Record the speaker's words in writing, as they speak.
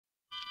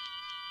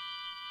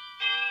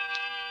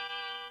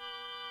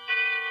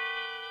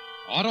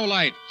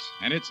Autolite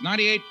and its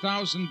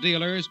 98,000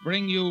 dealers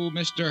bring you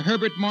Mr.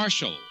 Herbert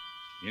Marshall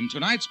in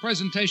tonight's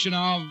presentation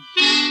of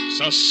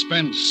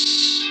Suspense.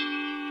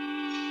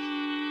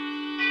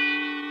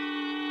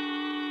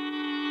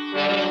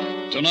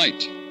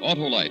 Tonight,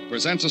 Autolite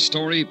presents a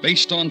story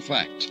based on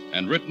fact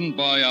and written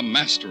by a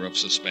master of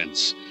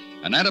suspense.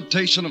 An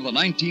adaptation of the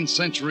 19th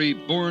century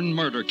Bourne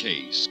murder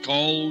case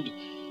called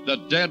The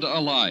Dead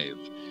Alive.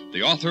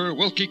 The author,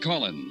 Wilkie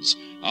Collins.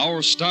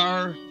 Our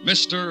star,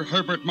 Mr.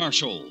 Herbert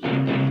Marshall.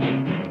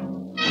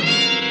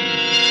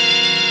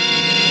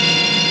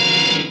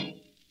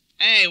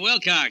 Hey,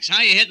 Wilcox,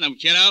 how you hitting them,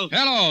 kiddo?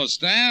 Hello,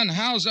 Stan.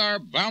 How's our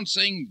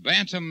bouncing,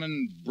 bantam,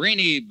 and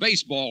brainy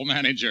baseball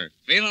manager?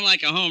 Feeling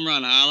like a home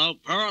run, Harlow.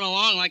 Purring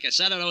along like a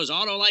set of those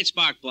Autolite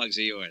spark plugs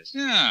of yours.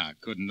 Yeah,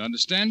 couldn't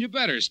understand you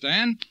better,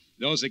 Stan.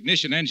 Those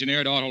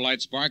ignition-engineered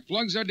Autolite spark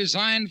plugs are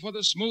designed for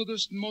the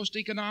smoothest and most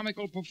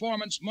economical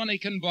performance money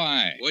can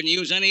buy. Wouldn't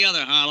use any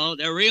other, Harlow.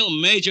 They're real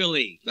major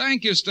league.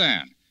 Thank you,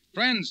 Stan.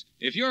 Friends,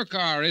 if your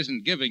car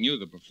isn't giving you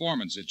the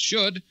performance it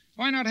should,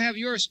 why not have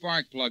your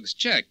spark plugs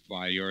checked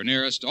by your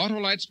nearest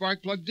Autolite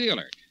spark plug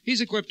dealer?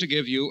 He's equipped to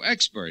give you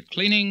expert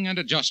cleaning and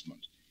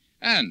adjustment.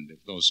 And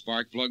if those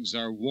spark plugs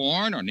are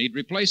worn or need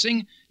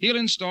replacing, he'll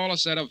install a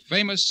set of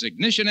famous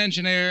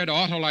ignition-engineered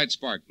Autolite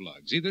spark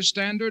plugs, either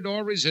standard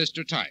or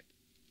resistor type.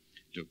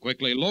 To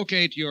quickly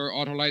locate your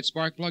Autolite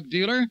spark plug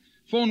dealer,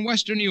 phone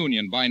Western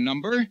Union by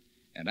number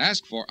and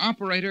ask for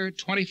Operator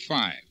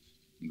 25.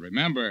 And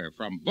remember,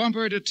 from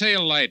bumper to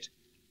tail light,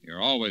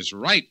 you're always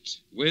right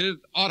with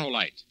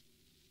Autolite.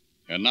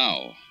 And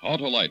now,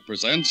 Autolite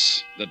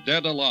presents The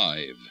Dead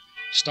Alive,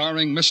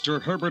 starring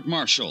Mr. Herbert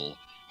Marshall,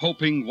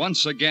 hoping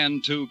once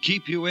again to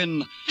keep you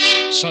in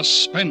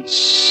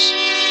suspense.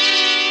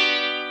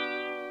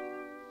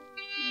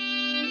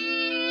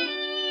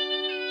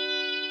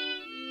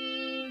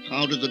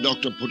 How did the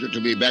doctor put it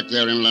to me back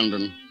there in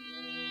London?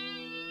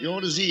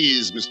 Your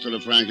disease, Mr.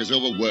 Lefranc, is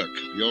overwork.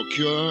 Your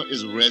cure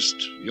is rest.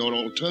 Your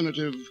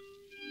alternative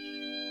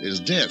is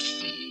death.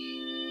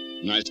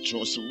 Nice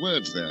choice of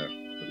words there,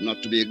 but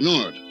not to be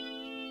ignored.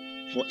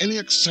 For any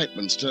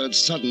excitement stirred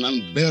sudden,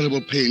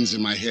 unbearable pains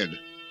in my head.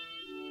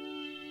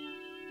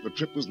 The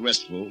trip was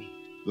restful,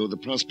 though the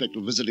prospect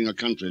of visiting a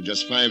country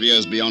just 5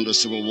 years beyond a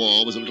civil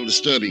war was a little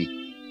disturbing.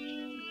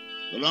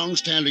 The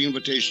long-standing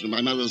invitation of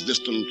my mother's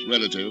distant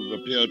relative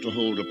appeared to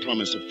hold a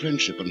promise of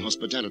friendship and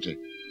hospitality.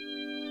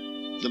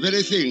 The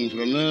very thing for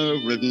a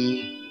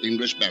nerve-ridden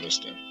English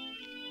barrister.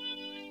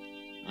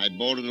 I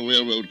boarded a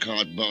railroad car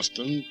at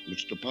Boston,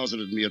 which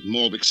deposited me at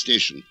Morwick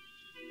Station.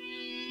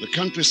 The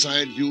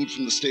countryside viewed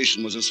from the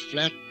station was as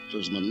flat,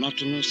 as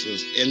monotonous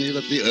as any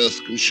that the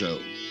earth can show.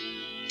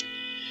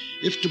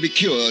 If to be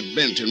cured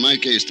meant, in my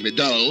case, to be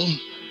dull,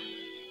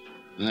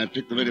 I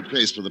picked the very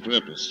place for the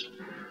purpose.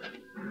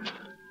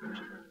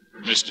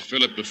 Mr.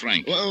 Philip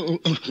Lefranc.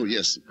 Oh,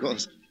 yes, of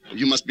course.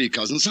 You must be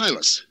Cousin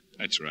Silas.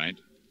 That's right.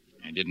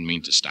 I didn't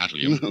mean to startle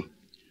you. No.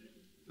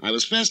 I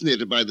was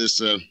fascinated by this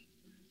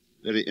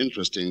very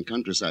interesting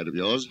countryside of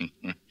yours.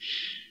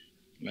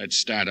 Let's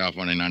start off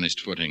on an honest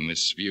footing.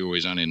 This view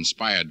is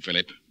uninspired,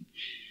 Philip.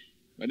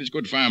 But it's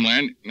good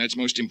farmland, and that's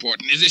most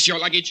important. Is this your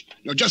luggage?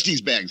 No, just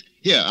these bags.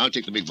 Here, I'll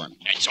take the big one.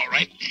 That's all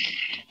right.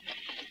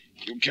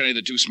 You carry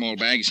the two small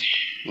bags.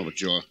 Oh, but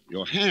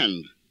your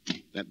hand,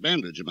 that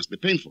bandage, it must be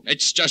painful.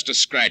 It's just a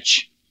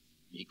scratch.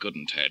 He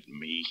couldn't hurt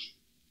me.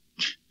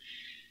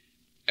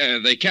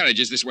 The carriage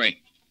is this way.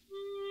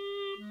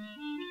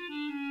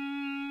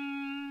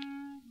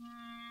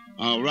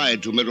 Our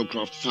ride to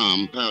Meadowcroft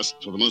Farm passed,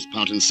 for the most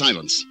part, in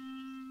silence.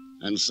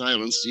 And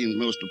silence seemed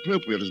most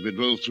appropriate as we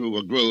drove through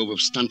a grove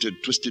of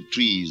stunted, twisted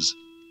trees.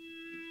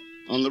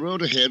 On the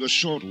road ahead, a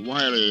short,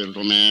 wiry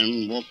little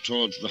man walked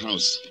towards the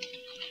house.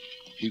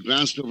 He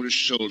glanced over his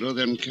shoulder,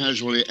 then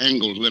casually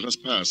angled to let us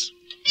pass.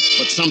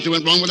 But something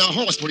went wrong with our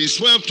horse, for he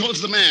swerved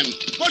towards the man.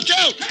 Watch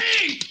out!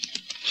 Hey!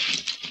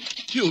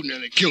 You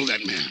nearly killed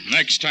that man.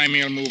 Next time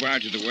he'll move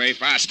out of the way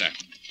faster.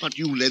 But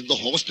you led the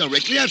horse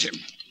directly at him.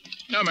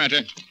 No matter.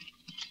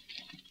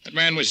 That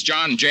man was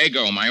John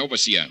Jago, my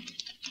overseer.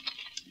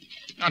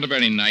 Not a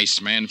very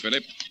nice man,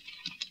 Philip.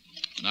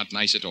 Not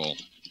nice at all.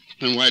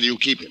 Then why do you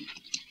keep him?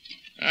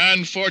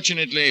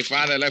 Unfortunately,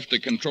 Father left a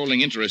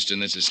controlling interest in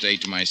this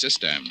estate to my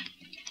sister.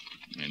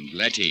 And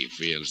Letty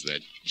feels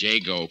that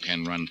Jago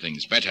can run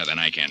things better than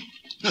I can.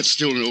 That's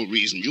still no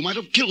reason. You might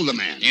have killed the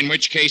man. In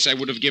which case I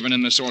would have given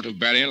him the sort of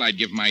burial I'd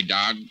give my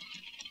dog.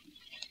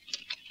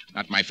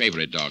 Not my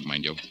favorite dog,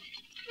 mind you.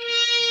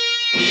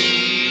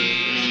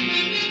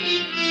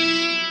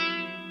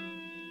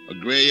 A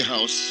gray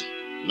house,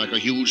 like a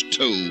huge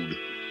toad,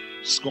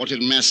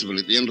 squatted massively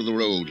at the end of the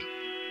road.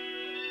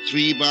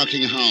 3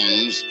 barking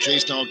hounds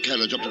chased our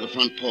carriage up to the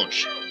front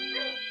porch.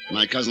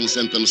 My cousin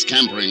sent them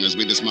scampering as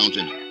we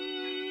dismounted.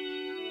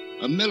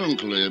 A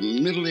melancholy,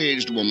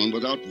 middle-aged woman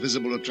without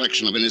visible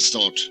attraction of any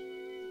sort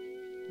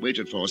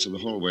waited for us in the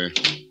hallway.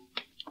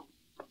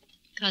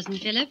 Cousin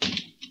Philip,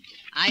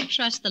 I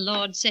trust the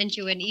Lord sent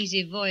you an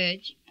easy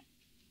voyage.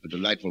 A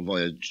delightful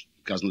voyage,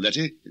 Cousin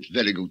Letty. It's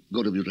very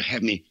good of you to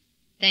have me.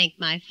 Thank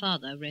my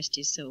father, rest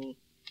his soul.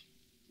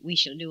 We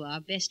shall do our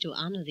best to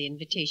honor the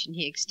invitation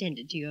he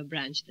extended to your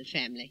branch of the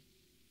family.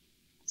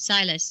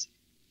 Silas,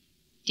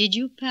 did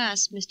you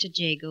pass Mr.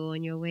 Jago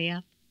on your way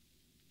up?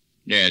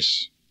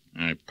 Yes,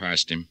 I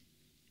passed him.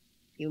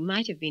 You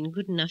might have been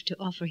good enough to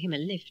offer him a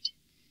lift.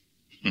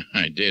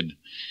 I did,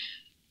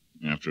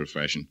 after a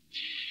fashion.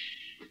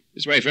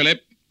 This way,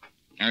 Philip.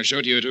 I'll show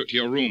you to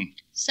your room.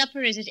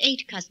 Supper is at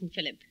 8, Cousin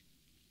Philip.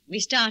 We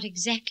start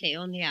exactly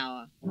on the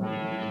hour.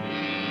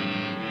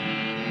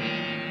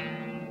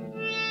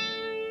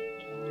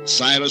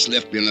 Silas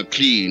left me in a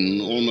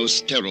clean, almost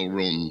sterile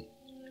room.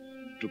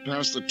 To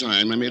pass the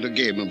time, I made a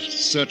game of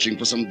searching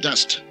for some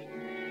dust.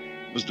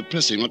 It was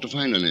depressing not to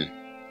find any.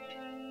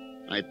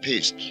 I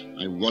paced,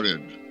 I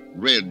worried,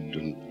 read,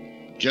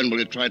 and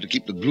generally tried to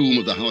keep the gloom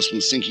of the house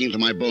from sinking into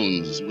my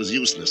bones. It was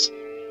useless.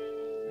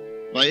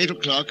 By 8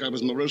 o'clock, I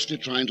was morosely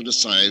trying to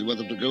decide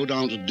whether to go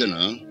down to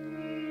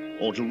dinner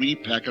or to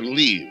repack and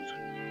leave.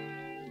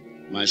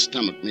 My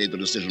stomach made the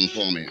decision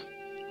for me.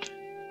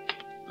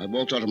 I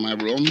walked out of my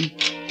room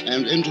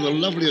and into the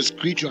loveliest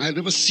creature I had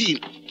ever seen.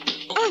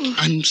 Oh!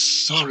 I'm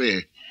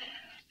sorry.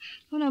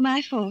 Oh, no,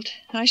 my fault.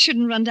 I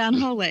shouldn't run down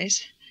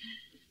hallways.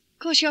 Of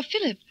course, you're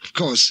Philip. Of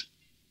course.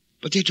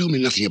 But they told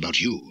me nothing about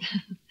you.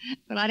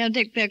 Well, I don't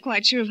think they're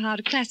quite sure of how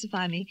to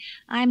classify me.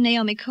 I'm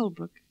Naomi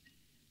Colebrook.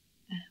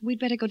 We'd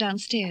better go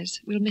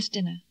downstairs. We'll miss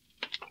dinner.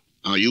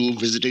 Are you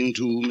visiting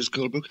too, Miss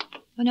Colebrook?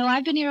 Oh, no,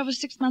 I've been here over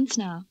 6 months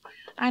now.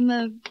 I'm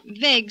a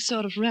vague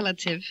sort of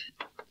relative.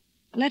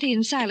 Letty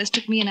and Silas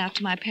took me in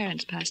after my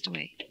parents passed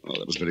away. Oh,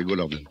 that was very good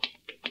of them.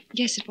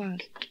 Yes, it was.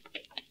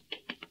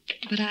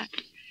 But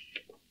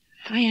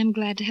I am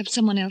glad to have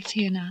someone else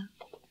here now.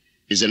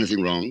 Is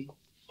anything wrong?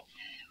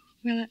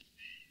 Well,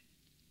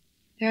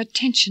 there are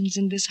tensions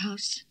in this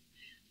house.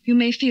 You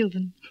may feel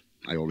them.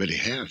 I already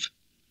have.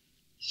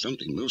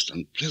 Something most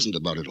unpleasant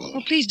about it all.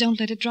 Oh, please don't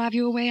let it drive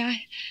you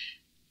away.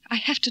 I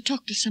have to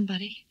talk to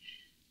somebody.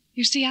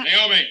 You see,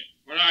 Naomi,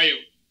 where are you?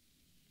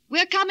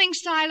 We're coming,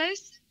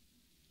 Silas.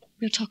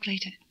 We'll talk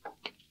later.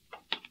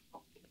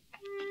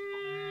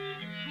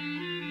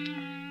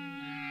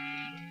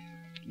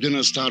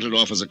 Dinner started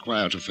off as a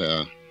quiet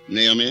affair.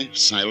 Naomi,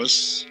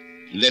 Silas,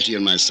 Letty,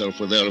 and myself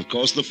were there, of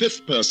course. The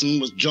fifth person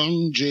was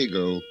John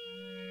Jago,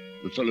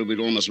 the fellow we'd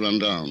almost run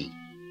down.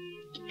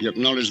 He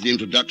acknowledged the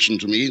introduction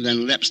to me,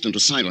 then lapsed into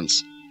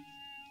silence.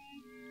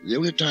 The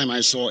only time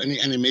I saw any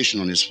animation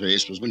on his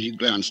face was when he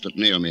glanced at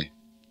Naomi.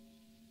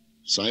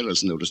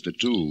 Silas noticed it,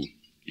 too.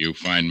 You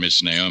find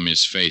Miss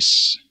Naomi's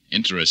face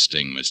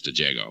interesting, Mr.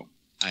 Jago.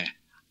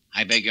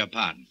 I beg your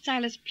pardon.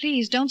 Silas,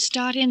 please, don't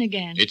start in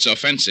again. It's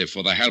offensive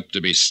for the help to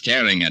be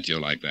staring at you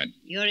like that.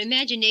 Your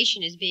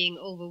imagination is being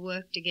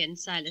overworked again,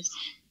 Silas.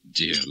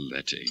 Dear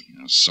Letty,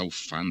 you're so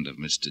fond of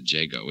Mr.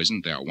 Jago.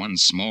 Isn't there one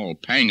small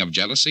pang of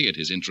jealousy at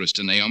his interest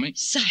in Naomi?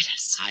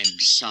 Silas. I'm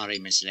sorry,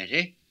 Miss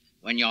Letty.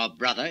 When your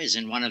brother is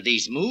in one of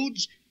these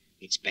moods,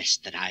 it's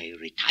best that I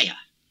retire.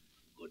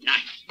 Good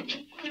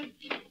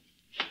night.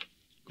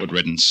 Good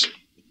riddance.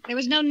 There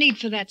was no need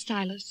for that,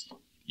 Silas.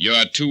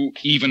 You're too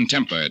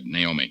even-tempered,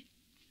 Naomi.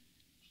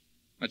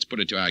 Let's put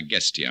it to our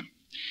guest here.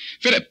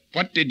 Philip,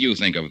 what did you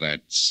think of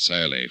that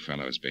surly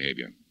fellow's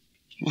behavior?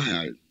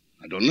 Why,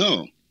 I don't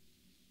know.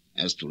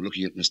 As to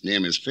looking at Miss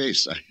Naomi's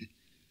face,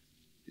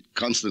 it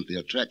constantly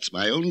attracts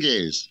my own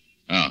gaze.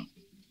 Oh.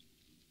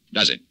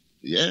 Does it?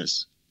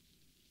 Yes.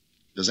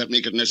 Does that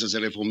make it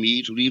necessary for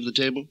me to leave the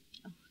table?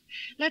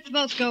 Let's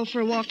both go for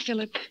a walk,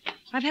 Philip.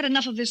 I've had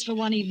enough of this for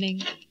one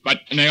evening.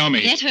 But,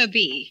 Naomi... Let her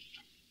be.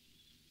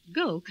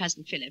 Go,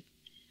 Cousin Philip.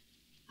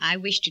 I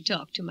wish to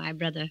talk to my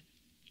brother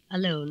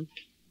alone.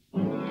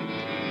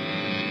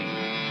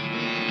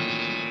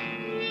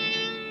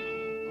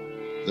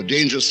 The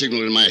danger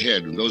signal in my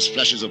head and those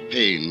flashes of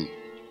pain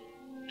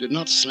did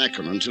not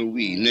slacken until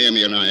we,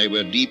 Naomi and I,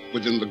 were deep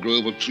within the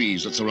grove of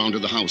trees that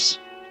surrounded the house.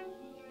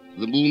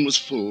 The moon was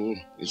full,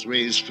 its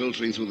rays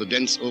filtering through the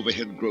dense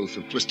overhead growth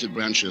of twisted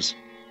branches.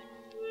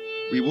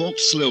 We walked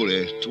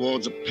slowly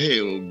towards a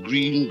pale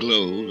green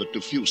glow that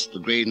diffused the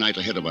gray night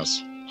ahead of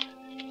us.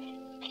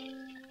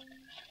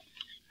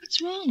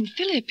 What's wrong?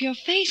 Philip, your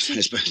face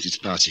is... It's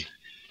party.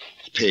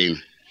 Pain.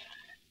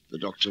 The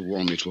doctor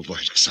warned me to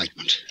avoid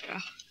excitement. Oh.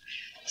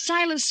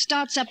 Silas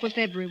starts up with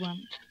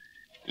everyone.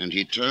 And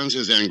he turns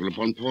his anger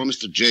upon poor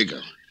Mr.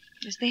 Jago.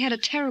 Yes, they had a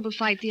terrible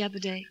fight the other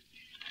day.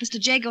 Mr.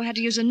 Jago had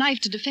to use a knife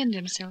to defend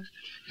himself.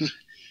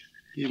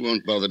 He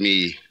won't bother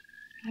me.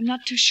 I'm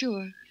not too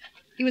sure.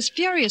 He was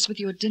furious with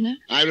you at dinner.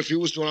 I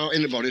refuse to allow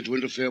anybody to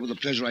interfere with the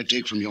pleasure I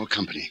take from your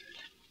company.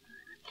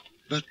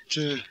 But,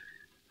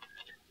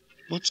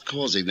 what's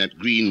causing that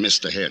green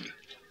mist ahead?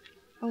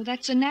 Oh,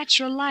 that's a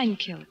natural lime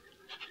kiln.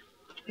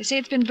 They say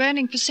it's been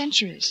burning for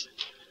centuries.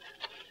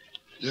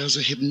 There's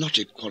a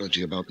hypnotic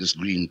quality about this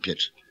green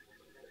pit.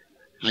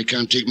 I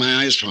can't take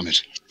my eyes from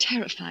it. It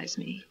terrifies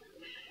me.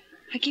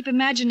 I keep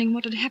imagining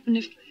what would happen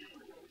if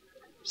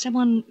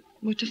someone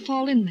were to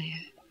fall in there.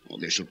 Well,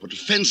 they should put a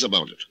fence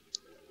about it.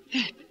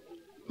 Philip.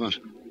 What?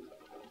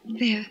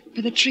 There,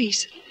 by the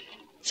trees.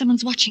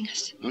 Someone's watching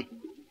us. Huh?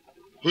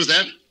 Who's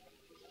that?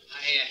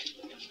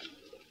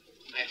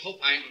 I hope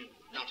I'm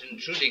not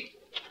intruding.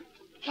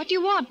 What do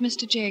you want,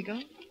 Mr.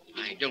 Jago?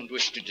 I don't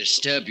wish to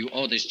disturb you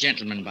or this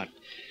gentleman, but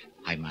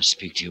I must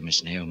speak to you,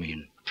 Miss Naomi,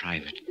 in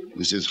private.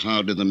 This is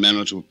hardly the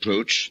manner to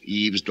approach,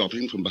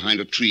 eavesdropping from behind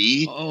a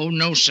tree. Oh,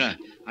 no, sir.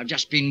 I've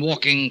just been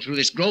walking through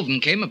this grove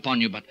and came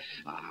upon you, but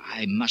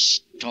I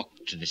must talk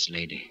to this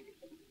lady.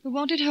 Well,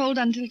 won't it hold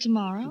until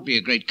tomorrow? It would be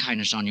a great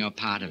kindness on your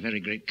part, a very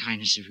great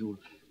kindness if you'll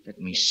let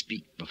me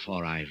speak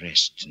before I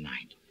rest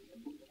tonight.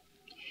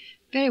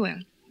 Very well.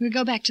 We'll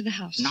go back to the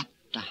house. Not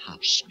the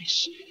house,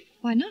 miss.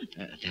 Why not?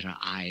 There are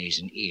eyes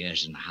and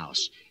ears in the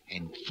house,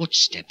 and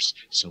footsteps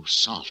so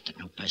soft that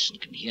no person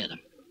can hear them.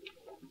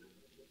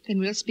 Then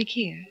we'll speak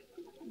here,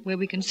 where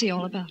we can see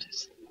all about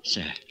us.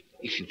 Sir,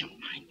 if you don't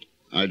mind.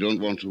 I don't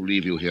want to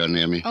leave you here,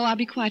 Naomi. Oh, I'll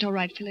be quite all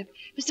right, Philip.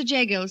 Mr.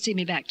 Jago will see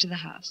me back to the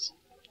house.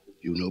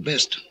 You know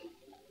best.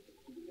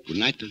 Good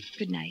night, then.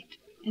 Good night,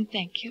 and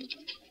thank you.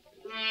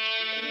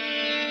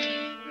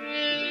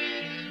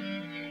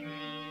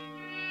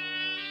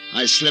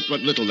 I slept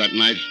but little that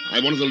night. I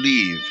wanted to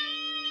leave.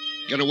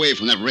 Get away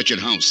from that wretched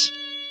house.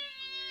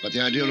 But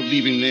the idea of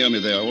leaving Naomi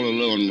there all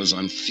alone was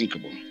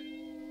unthinkable.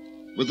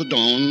 With the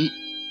dawn,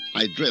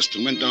 I dressed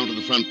and went down to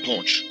the front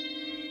porch.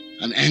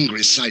 An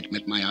angry sight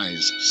met my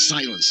eyes.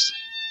 Silas,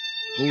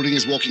 holding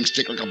his walking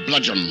stick like a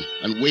bludgeon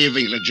and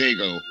waving it at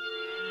Jago,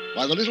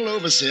 while the little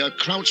overseer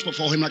crouched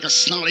before him like a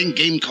snarling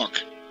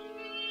gamecock,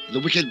 the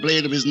wicked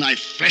blade of his knife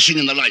flashing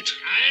in the light.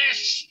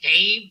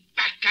 Stay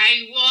back,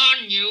 I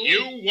warn you.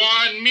 You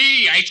warn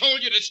me. I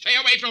told you to stay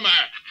away from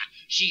her.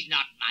 She's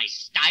not my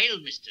style,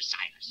 Mr.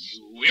 Silas.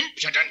 You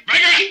impudent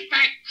beggar! Stay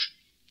back!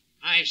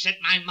 I've set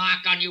my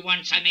mark on you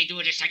once. I may do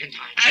it a second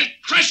time. I'll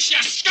crush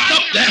your skull!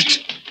 Stop that!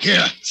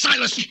 Here,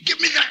 Silas, give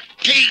me that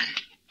key.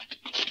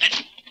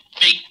 Let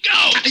me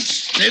go! I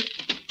said,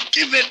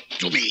 give it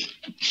to me.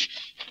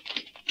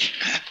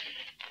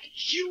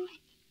 You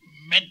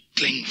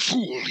meddling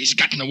fool. He's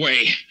gotten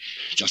away.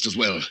 Just as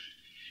well.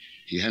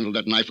 He handled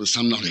that knife with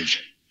some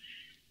knowledge.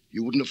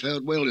 You wouldn't have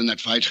fared well in that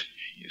fight.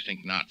 You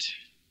think not,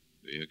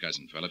 do you,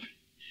 Cousin Philip?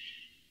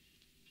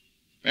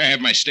 I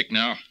have my stick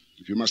now.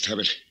 If you must have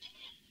it.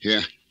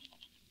 Here.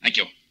 Thank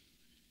you.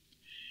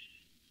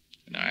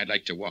 Now I'd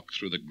like to walk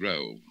through the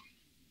grove,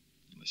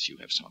 unless you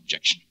have some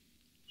objection.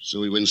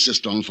 So you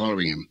insist on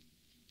following him?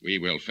 We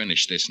will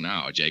finish this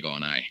now, Jago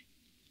and I.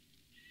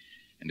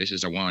 And this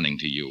is a warning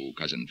to you,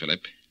 Cousin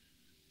Philip.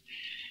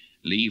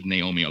 Leave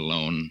Naomi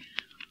alone,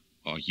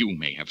 or you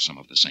may have some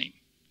of the same.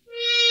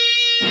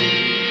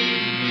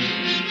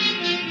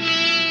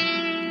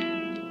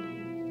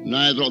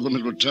 Neither of them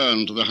had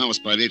returned to the house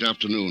by late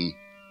afternoon.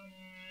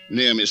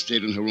 Naomi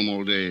stayed in her room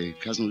all day.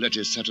 Cousin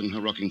Letty sat in her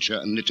rocking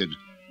chair and knitted,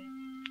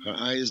 her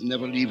eyes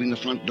never leaving the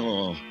front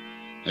door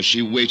as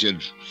she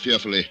waited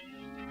fearfully.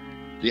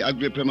 The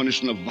ugly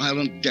premonition of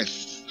violent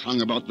death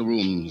hung about the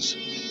rooms.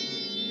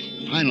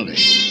 Finally,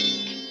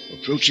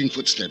 approaching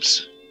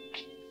footsteps,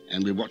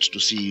 and we watched to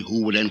see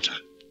who would enter.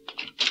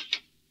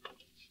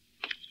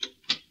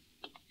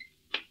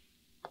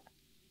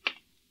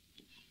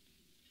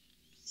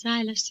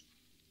 Silas,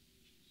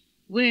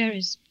 where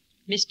is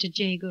Mr.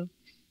 Jago?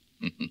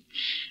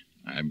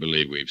 I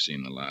believe we've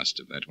seen the last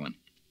of that one.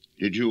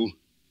 Did you?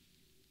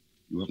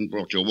 You haven't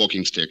brought your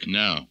walking stick.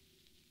 No.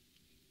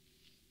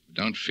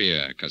 Don't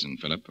fear, Cousin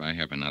Philip. I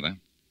have another.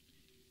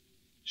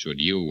 Should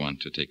you want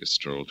to take a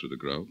stroll through the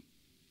grove?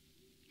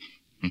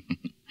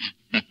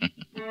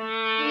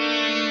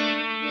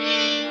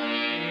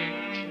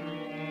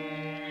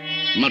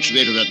 Much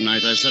later that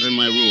night, I sat in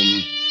my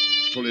room,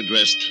 fully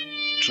dressed,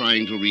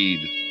 trying to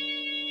read.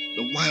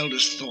 The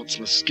wildest thoughts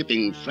were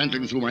skipping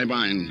frantically through my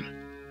mind.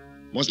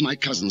 Was my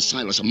cousin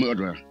Silas a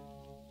murderer?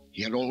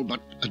 He had all but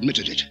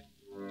admitted it.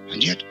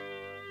 And yet,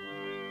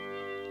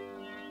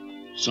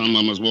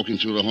 someone was walking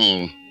through the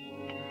hall.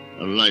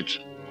 A light,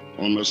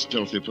 almost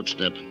stealthy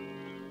footstep.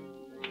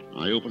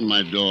 I opened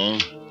my door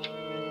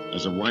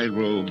as a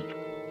wide-robed,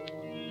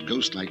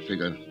 ghost-like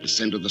figure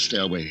descended the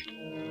stairway.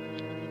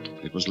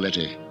 It was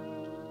Letty,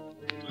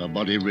 her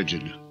body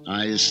rigid,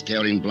 eyes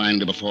staring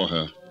blindly before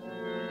her.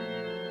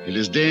 It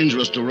is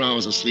dangerous to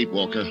rouse a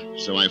sleepwalker,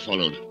 so I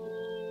followed.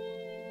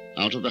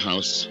 Out of the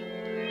house,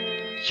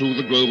 through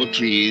the grove of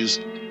trees,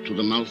 to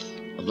the mouth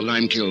of the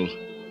lime kiln.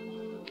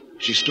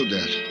 She stood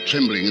there,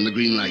 trembling in the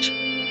green light.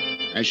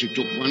 As she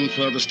took one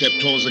further step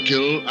towards the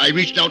kiln, I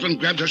reached out and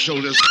grabbed her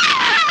shoulders.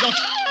 Not,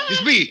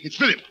 it's me, it's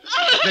Philip.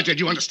 Letty,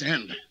 do you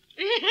understand?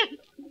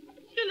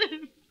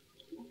 Philip.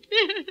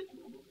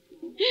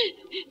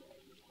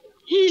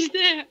 He's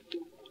there.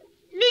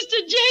 Mr.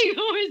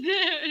 Jago is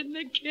there in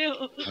the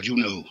kiln. How do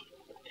you know?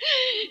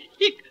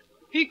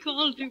 He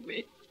called to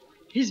me.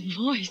 His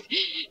voice,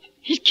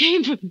 it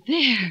came from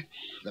there.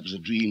 That was a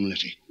dream,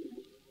 Letty.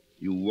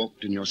 You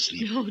walked in your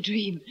sleep. No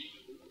dream.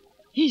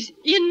 He's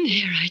in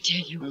there, I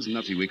tell you. There's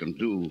nothing we can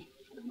do.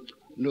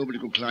 Nobody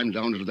could climb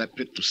down into that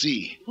pit to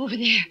see. Over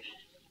there,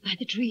 by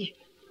the tree.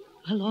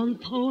 A long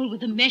pole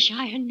with a mesh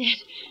iron net.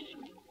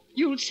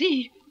 You'll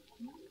see.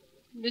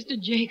 Mr.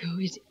 Jago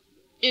is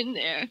in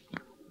there.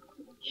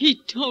 He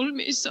told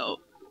me so.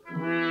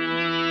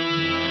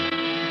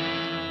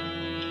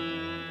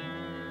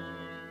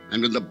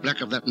 And in the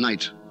black of that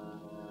night,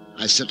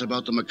 I set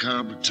about the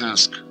macabre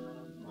task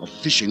of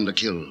fishing the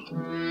kill.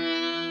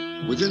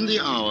 Within the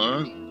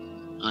hour,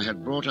 I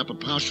had brought up a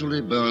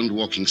partially burned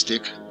walking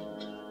stick,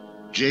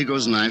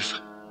 Jago's knife,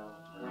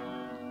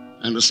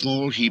 and a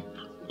small heap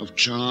of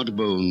charred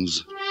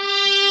bones.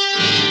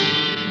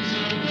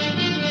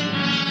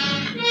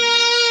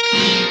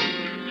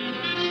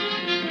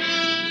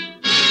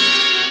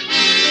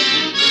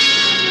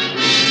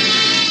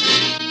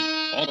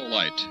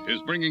 Autolite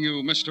is bringing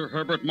you Mr.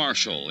 Herbert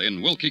Marshall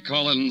in Wilkie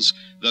Collins'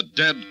 The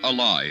Dead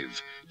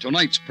Alive.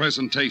 Tonight's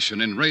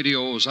presentation in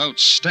radio's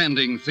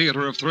outstanding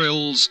theater of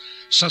thrills,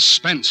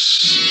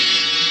 Suspense.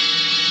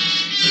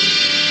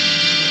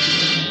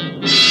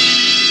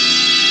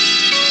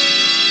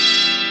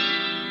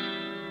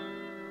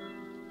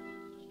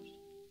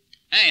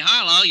 Hey,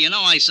 Harlow, you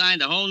know I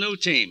signed a whole new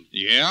team.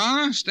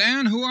 Yeah?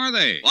 Stan, who are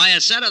they? Why,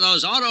 a set of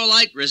those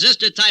Autolite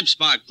resistor-type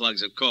spark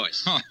plugs, of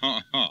course.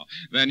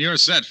 Then you're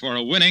set for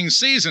a winning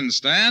season,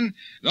 Stan.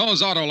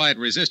 Those Autolite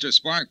resistor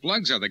spark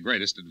plugs are the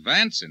greatest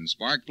advance in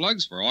spark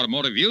plugs for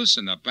automotive use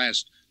in the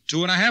past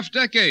 2.5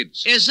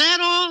 decades. Is that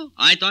all?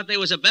 I thought they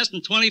was the best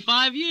in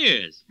 25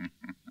 years.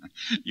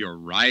 You're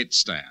right,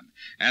 Stan.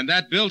 And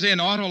that built-in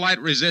Autolite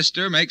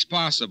resistor makes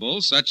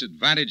possible such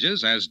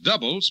advantages as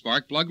double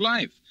spark plug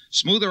life,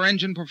 smoother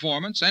engine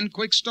performance, and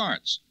quick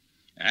starts.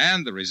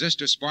 And the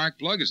resistor spark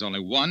plug is only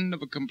one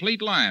of a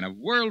complete line of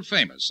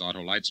world-famous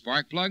Autolite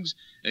spark plugs,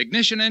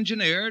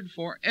 ignition-engineered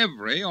for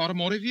every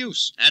automotive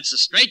use. That's a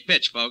straight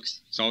pitch,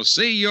 folks. So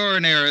see your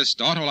nearest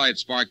Autolite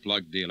spark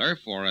plug dealer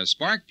for a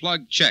spark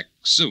plug check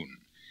soon.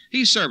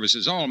 He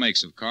services all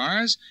makes of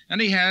cars, and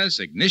he has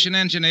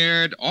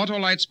ignition-engineered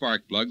Autolite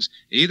spark plugs,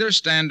 either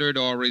standard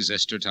or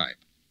resistor type.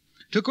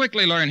 To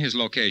quickly learn his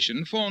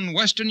location, phone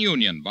Western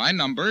Union by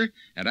number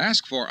and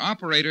ask for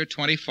Operator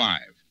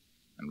 25.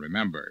 And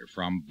remember,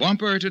 from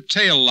bumper to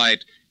tail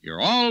light, you're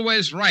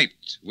always right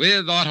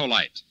with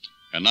Autolite.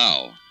 And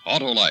now,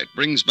 Autolite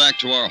brings back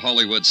to our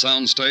Hollywood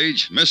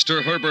soundstage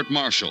Mr. Herbert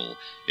Marshall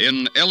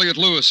in Elliot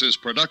Lewis's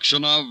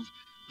production of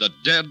The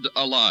Dead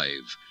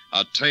Alive,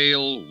 a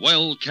tale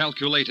well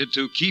calculated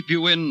to keep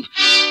you in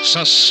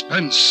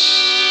suspense.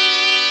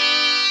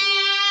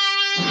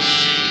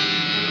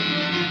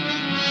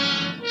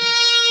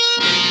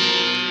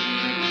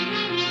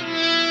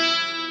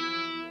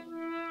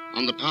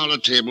 On the parlor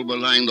table were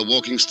lying the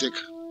walking stick,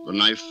 the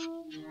knife,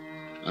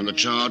 and the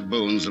charred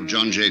bones of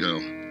John Jago.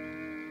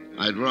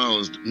 I had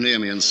roused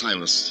Naomi and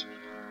Silas,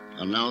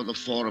 and now the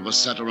four of us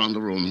sat around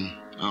the room,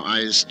 our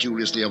eyes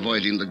curiously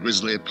avoiding the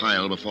grisly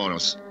pile before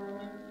us.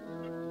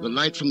 The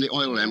light from the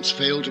oil lamps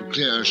failed to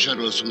clear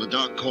shadows from the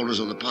dark corners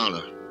of the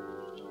parlor.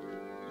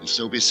 And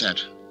so we sat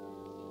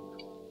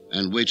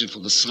and waited for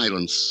the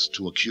silence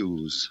to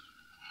accuse.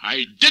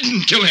 I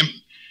didn't kill him.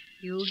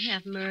 You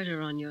have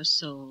murder on your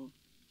soul.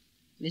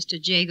 Mr.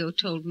 Jago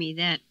told me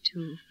that,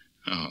 too.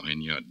 Oh,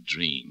 in your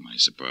dream, I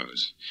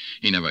suppose.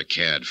 He never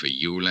cared for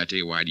you,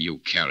 Letty. Why do you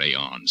carry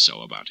on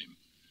so about him?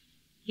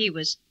 He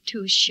was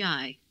too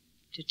shy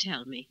to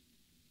tell me.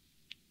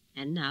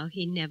 And now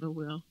he never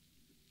will.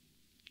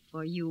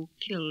 For you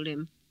killed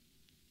him.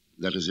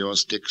 That is your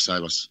stick,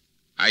 Silas.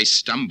 I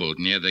stumbled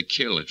near the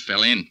kill. It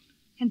fell in.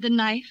 And the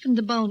knife and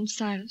the bones,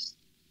 Silas.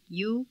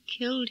 You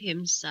killed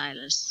him,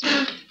 Silas.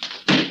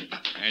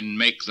 And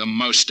make the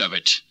most of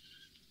it.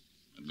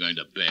 I'm going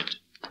to bed.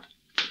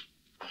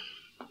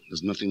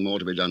 There's nothing more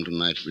to be done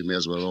tonight. We may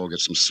as well all get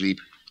some sleep.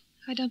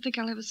 I don't think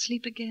I'll ever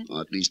sleep again. Or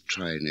at least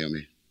try,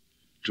 Naomi.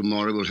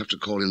 Tomorrow we'll have to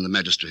call in the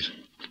magistrate.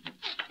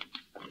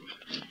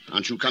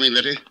 Aren't you coming,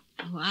 Letty?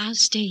 Oh, I'll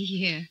stay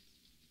here.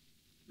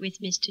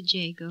 With Mr.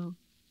 Jago.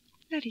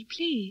 Letty,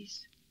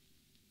 please.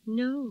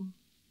 No.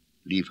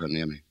 Leave her,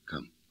 Naomi.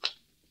 Come.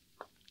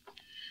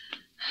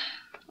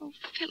 Oh,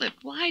 Philip,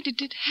 why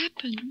did it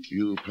happen?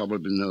 You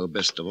probably know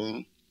best of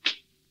all.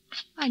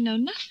 I know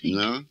nothing.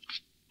 No?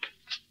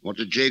 What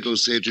did Jago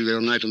say to you the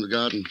other night in the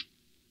garden?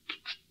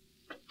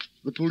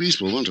 The police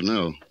will want to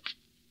know.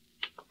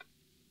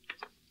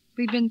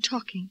 We'd been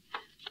talking.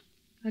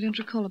 I don't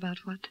recall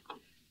about what.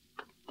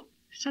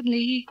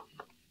 Suddenly,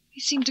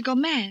 he seemed to go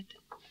mad.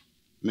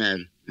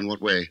 Mad? In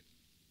what way?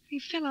 He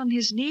fell on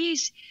his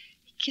knees.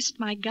 He kissed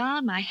my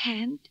gown, my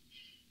hand.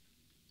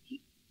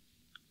 He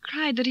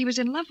cried that he was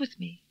in love with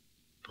me.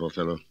 Poor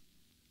fellow.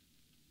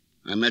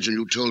 I imagine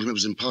you told him it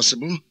was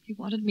impossible? He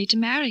wanted me to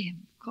marry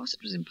him. Of course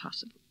it was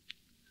impossible.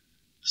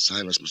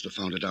 Silas must have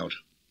found it out.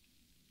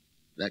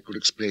 That could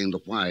explain the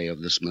why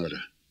of this murder.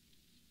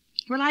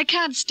 Well, I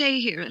can't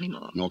stay here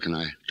anymore. Nor can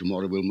I.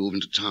 Tomorrow we'll move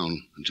into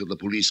town until the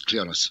police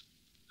clear us.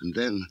 And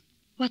then...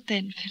 What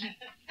then, Philip?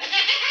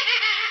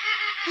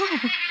 Oh.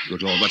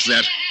 Good Lord, what's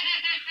that?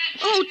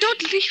 Oh,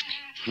 don't leave me.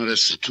 Well,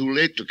 it's too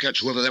late to catch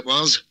whoever that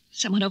was.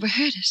 Someone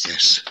overheard us.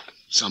 Yes,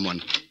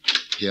 someone.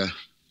 Here,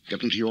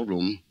 get into your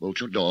room, bolt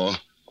your door,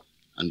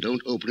 and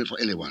don't open it for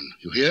anyone.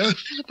 You hear?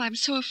 Philip, I'm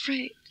so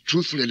afraid.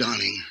 Truthfully,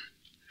 darling,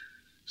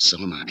 so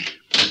am I.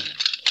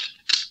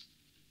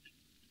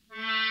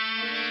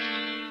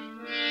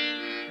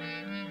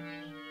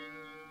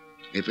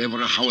 If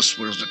ever a house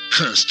was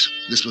accursed,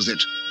 this was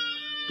it.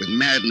 with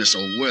madness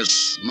or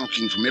worse,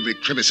 mocking from every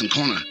crevice and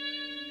corner.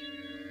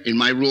 In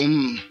my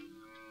room,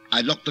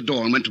 I locked the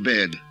door and went to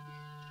bed.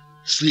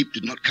 Sleep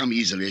did not come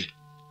easily,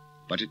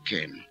 but it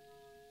came.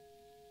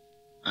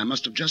 I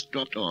must have just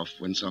dropped off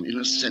when some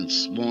inner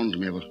sense warned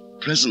me of a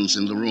presence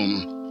in the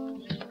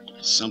room.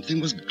 Something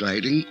was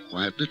gliding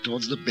quietly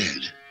towards the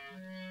bed.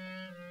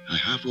 I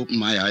half opened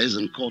my eyes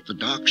and caught the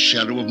dark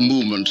shadow of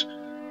movement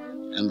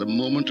and the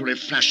momentary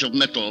flash of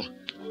metal.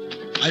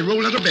 I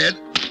rolled out of bed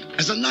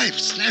as a knife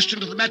slashed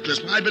into the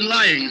mattress where I'd been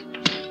lying.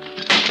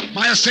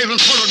 My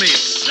assailant followed me,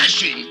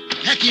 slashing,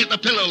 hacking at the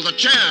pillow, the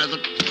chair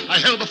that I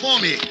held before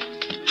me.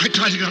 I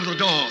tried to get out of the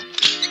door,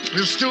 but it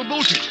was still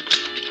bolted.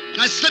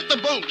 I slipped the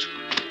bolt,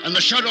 and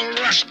the shadow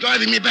rushed,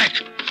 driving me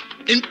back.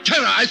 In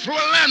terror, I threw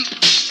a lamp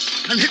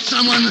and hit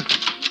someone.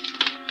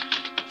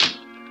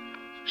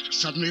 It was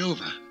suddenly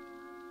over.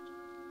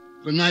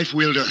 The knife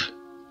wielder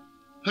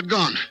had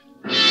gone.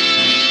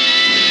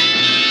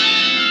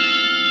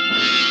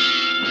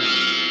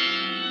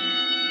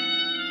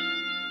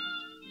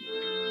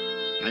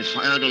 I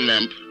fired a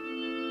lamp,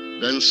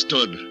 then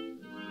stood,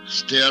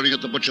 staring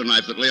at the butcher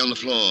knife that lay on the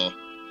floor.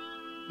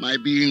 My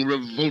being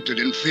revolted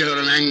in fear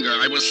and anger.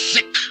 I was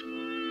sick.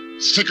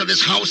 Sick of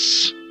this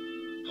house,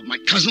 of my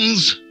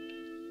cousins,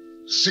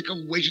 sick of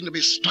waiting to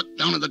be struck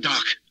down in the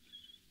dark.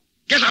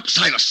 Get up,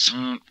 Silas.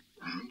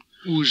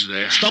 Who's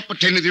there? Stop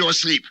pretending you're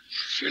asleep.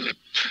 Philip,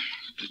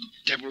 the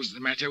devil's the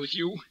matter with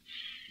you?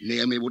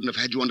 Naomi wouldn't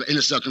have had you under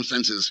any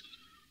circumstances.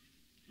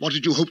 What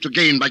did you hope to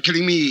gain by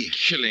killing me?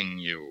 Killing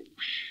you.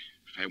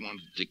 If I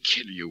wanted to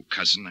kill you,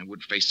 cousin, I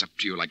would face up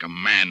to you like a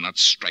man, not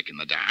strike in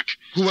the dark.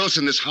 Who else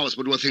in this house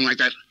would do a thing like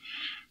that?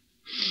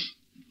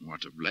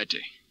 What of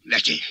Letty?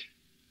 Letty.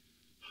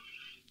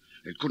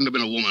 It couldn't have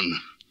been a woman.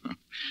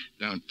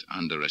 Don't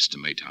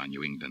underestimate our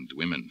New England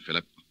women,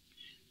 Philip.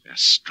 They're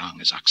strong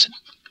as oxen.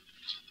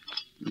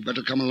 You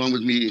better come along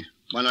with me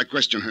while I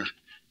question her.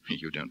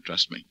 You don't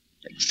trust me?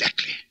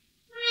 Exactly.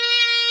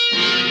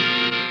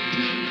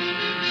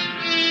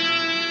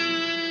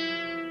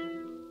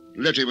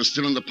 Letty was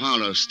still in the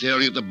parlor,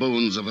 staring at the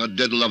bones of her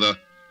dead lover,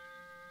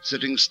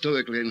 sitting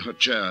stoically in her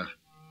chair.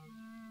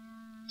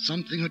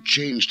 Something had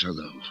changed her,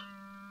 though.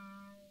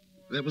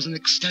 There was an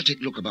ecstatic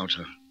look about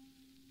her,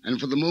 and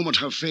for the moment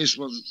her face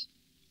was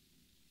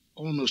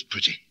almost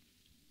pretty.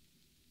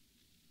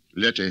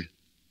 Letty,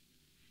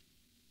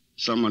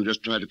 someone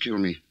just tried to kill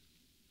me.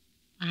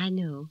 I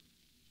know.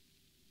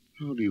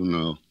 How do you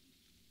know?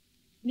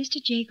 Mr.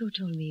 Jago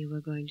told me you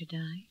were going to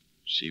die.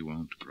 She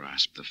won't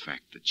grasp the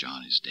fact that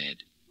John is dead.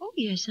 Oh,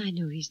 yes, I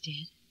know he's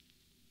dead.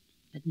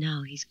 But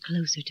now he's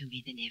closer to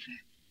me than ever.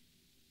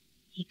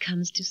 He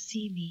comes to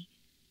see me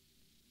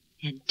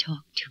and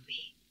talk to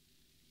me.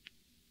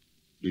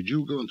 Did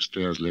you go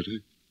upstairs,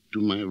 Letty, to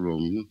my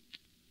room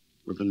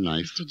with a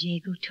knife? Mr.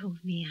 Jago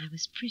told me I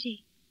was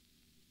pretty.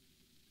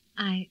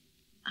 I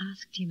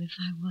asked him if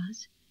I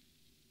was,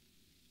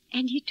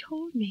 and he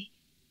told me.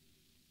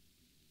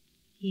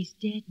 He's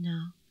dead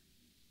now,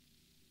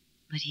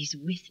 but he's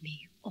with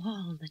me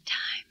all the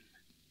time.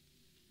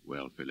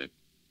 Well, Philip,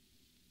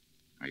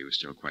 are you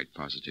still quite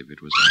positive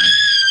it was I?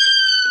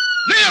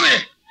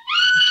 Naomi!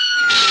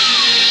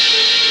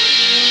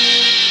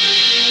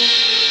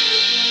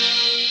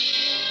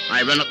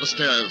 I ran up the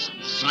stairs,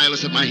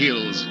 Silas at my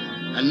heels.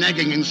 A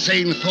nagging,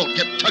 insane thought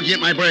kept tugging at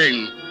my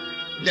brain.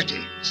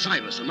 Letty,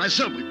 Silas, and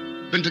myself,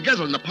 we'd been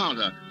together in the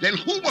parlor. Then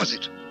who was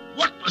it?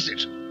 What was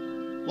it?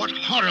 What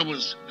horror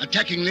was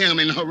attacking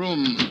Naomi in her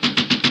room?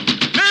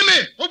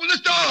 Naomi, open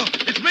this door!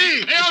 It's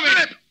me! Naomi! It's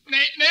Philip!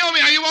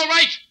 Naomi, are you all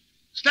right?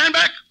 Stand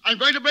back! I'm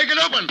going to break it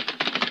open!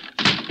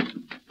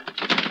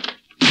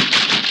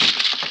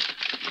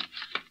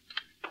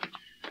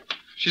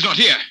 She's not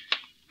here.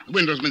 The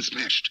window's been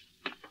smashed.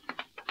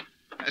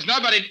 There's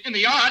nobody in the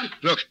yard.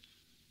 Look,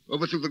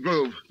 over through the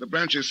grove, the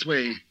branches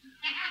swaying.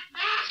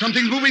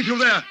 Something's moving through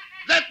there.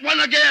 That one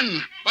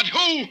again! But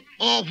who?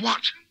 Or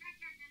what?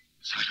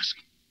 Silas,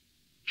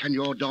 can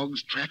your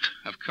dogs track?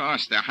 Of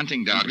course, they're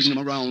hunting dogs. Bring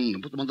them around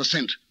and put them on the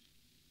scent.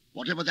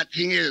 Whatever that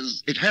thing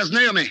is, it has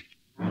Naomi.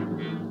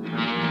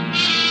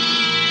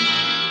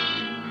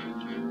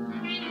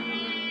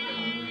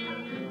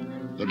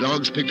 The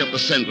dogs picked up the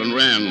scent and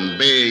ran,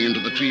 baying into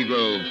the tree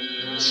grove.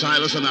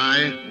 Silas and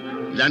I,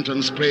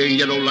 lanterns spraying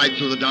yellow light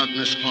through the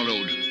darkness,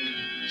 followed.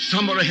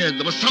 Somewhere ahead,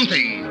 there was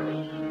something,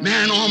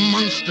 man or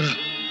monster,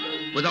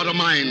 without a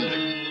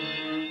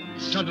mind.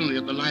 Suddenly,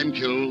 at the lime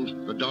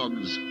kiln, the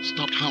dogs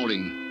stopped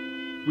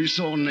howling. We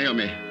saw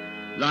Naomi,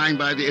 lying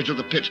by the edge of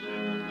the pit.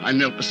 I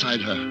knelt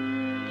beside her,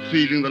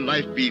 feeling the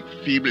life beat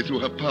feebly through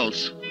her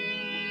pulse.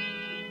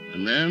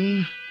 And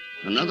then,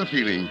 another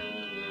feeling.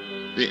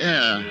 The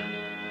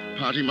air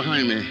parting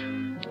behind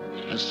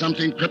me, as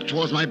something crept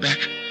towards my back.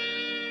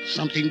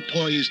 Something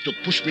poised to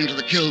push me into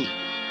the kiln.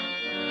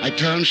 I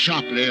turned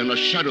sharply, and a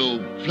shadow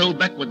flowed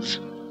backwards,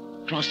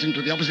 crossing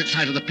to the opposite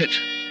side of the pit.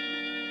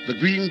 The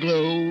green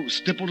glow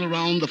stippled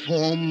around the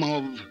form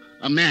of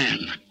a man.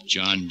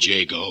 John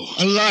Jago.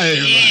 Alive.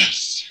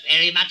 Yes,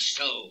 very much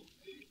so.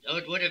 Though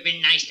it would have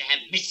been nice to have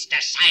Mr.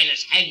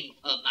 Silas hanged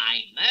for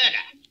my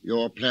murder.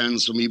 Your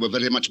plans for me were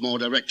very much more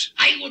direct.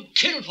 I would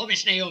kill for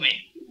Miss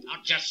Naomi,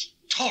 not just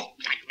talk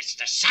like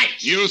Mr.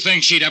 Silas. You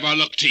think she'd ever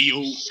look to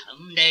you?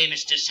 Someday,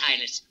 Mr.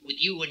 Silas, with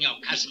you and your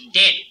cousin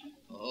dead.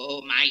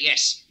 Oh, my,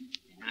 yes.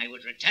 Then I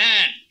would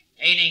return,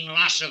 feigning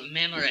loss of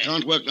memory. It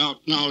can't work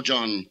now,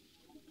 John.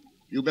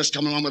 You best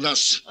come along with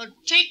us. Oh,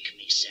 take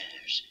me,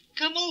 sirs.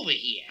 Come over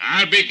here.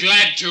 I'll be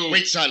glad to.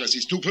 Wait, Silas.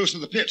 He's too close to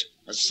the pit.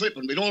 A slip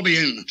and we'd all be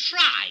in.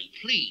 Try,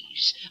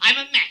 please. I'm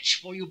a match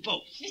for you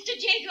both. Mr.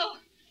 Jago,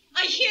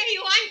 I hear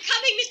you. I'm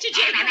coming, Mr.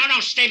 Jago.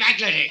 No. Stay back,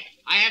 Letty.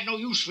 I have no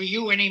use for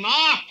you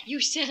anymore. You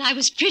said I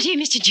was pretty,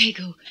 Mr.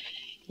 Jago.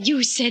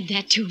 You said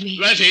that to me.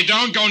 Letty,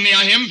 don't go near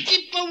him.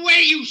 Keep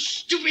away, you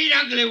stupid,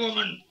 ugly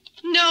woman.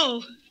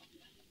 No.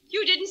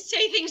 You didn't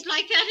say things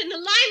like that in the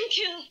lime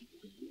kiln.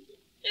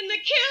 In the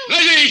kiln.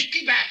 Letty!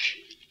 Keep back.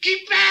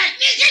 Keep back,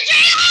 Mr.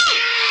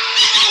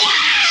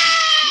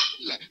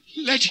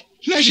 Jago!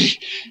 Letty!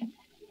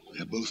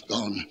 They're both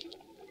gone.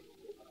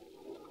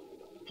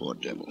 Poor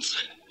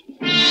devils.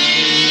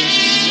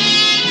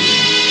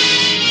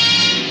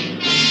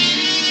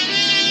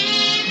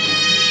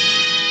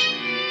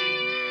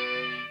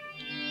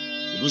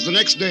 It was the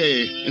next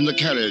day, in the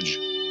carriage,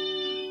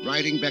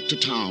 riding back to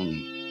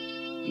town.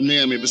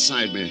 Naomi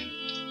beside me.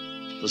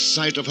 The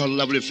sight of her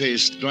lovely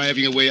face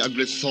driving away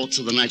ugly thoughts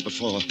of the night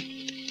before.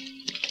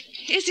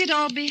 Is it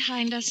all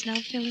behind us now,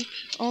 Philip?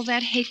 All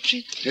that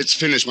hatred? It's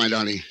finished, my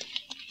darling.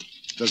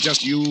 There's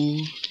just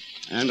you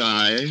and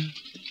I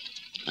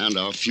and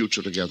our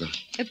future together.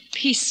 A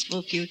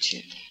peaceful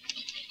future.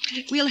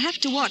 We'll have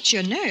to watch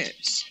your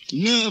nerves.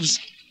 Nerves?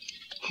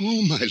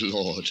 Oh, my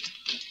Lord.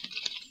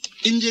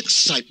 In the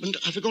excitement,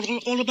 I forgot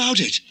all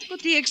about it.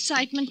 But the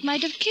excitement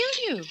might have killed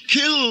you.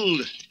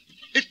 Killed!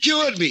 It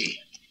cured me.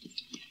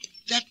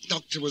 That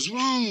doctor was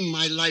wrong.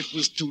 My life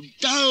was too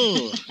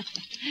dull.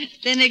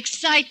 Then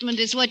excitement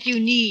is what you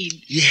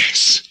need.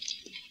 Yes.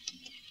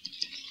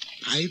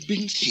 I've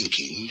been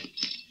thinking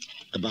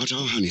about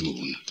our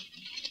honeymoon.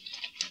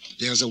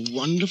 There's a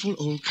wonderful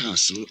old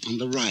castle on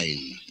the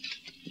Rhine.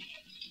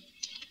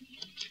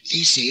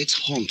 They say it's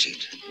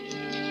haunted.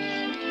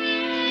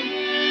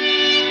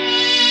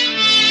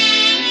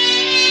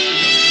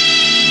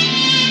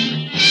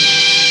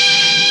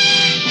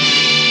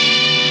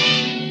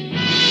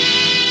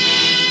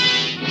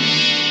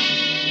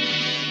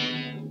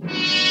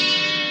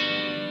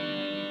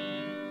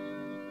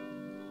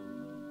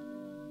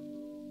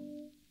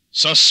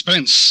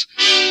 Suspense,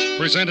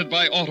 presented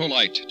by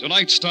Autolite.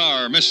 Tonight's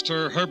star,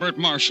 Mr. Herbert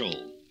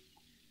Marshall.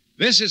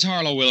 This is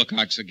Harlow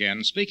Wilcox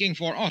again, speaking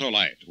for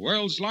Autolite,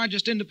 world's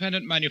largest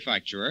independent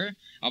manufacturer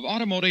of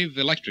automotive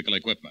electrical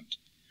equipment.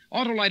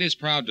 Autolite is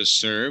proud to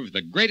serve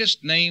the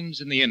greatest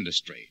names in the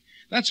industry.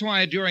 That's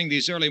why during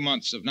these early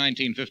months of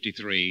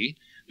 1953,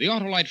 the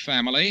Autolite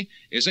family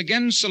is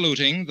again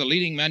saluting the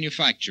leading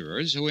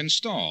manufacturers who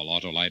install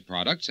Autolite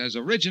products as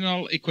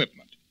original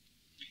equipment.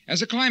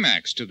 As a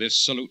climax to this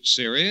salute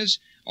series,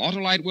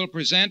 Autolite will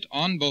present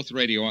on both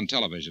radio and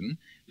television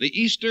the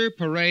Easter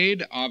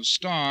Parade of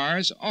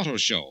Stars Auto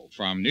Show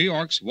from New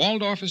York's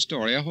Waldorf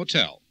Astoria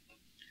Hotel.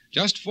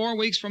 Just 4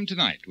 weeks from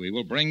tonight, we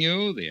will bring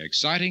you the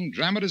exciting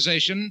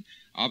dramatization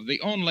of the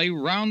only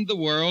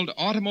round-the-world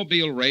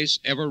automobile race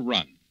ever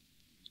run.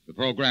 The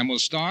program will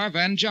star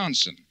Van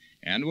Johnson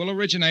and will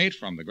originate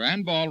from the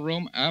Grand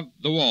Ballroom of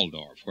the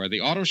Waldorf, where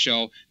the auto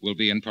show will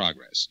be in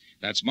progress.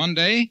 That's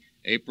Monday,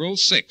 April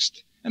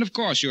 6th. And, of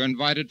course, you're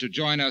invited to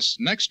join us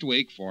next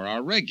week for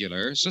our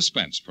regular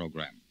Suspense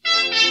program.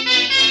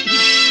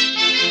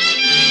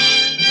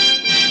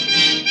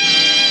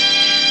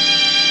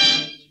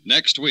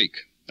 Next week,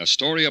 a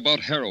story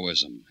about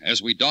heroism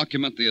as we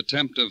document the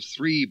attempt of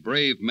 3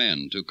 brave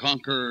men to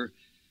conquer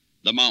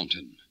the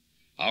mountain.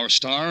 Our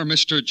star,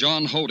 Mr.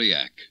 John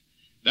Hodiak.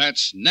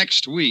 That's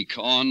next week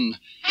on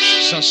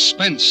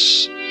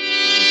Suspense.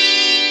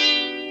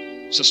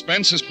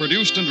 Suspense is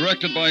produced and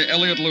directed by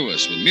Elliott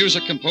Lewis, with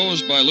music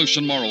composed by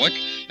Lucien Morawick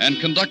and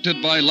conducted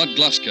by Lud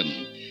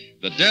Gluskin.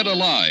 The Dead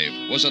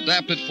Alive was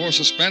adapted for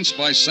Suspense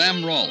by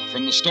Sam Rolfe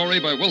from the story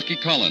by Wilkie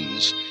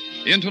Collins.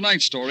 In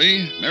tonight's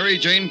story, Mary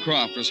Jane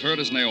Croft is heard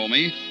as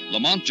Naomi,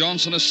 Lamont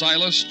Johnson as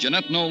Silas,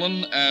 Jeanette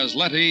Nolan as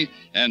Letty,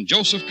 and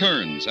Joseph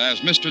Kearns as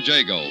Mr.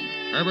 Jago.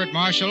 Herbert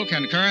Marshall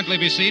can currently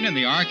be seen in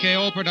the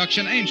RKO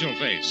production Angel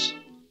Face.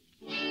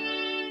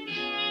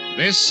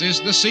 This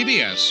is the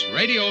CBS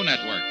Radio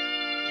Network.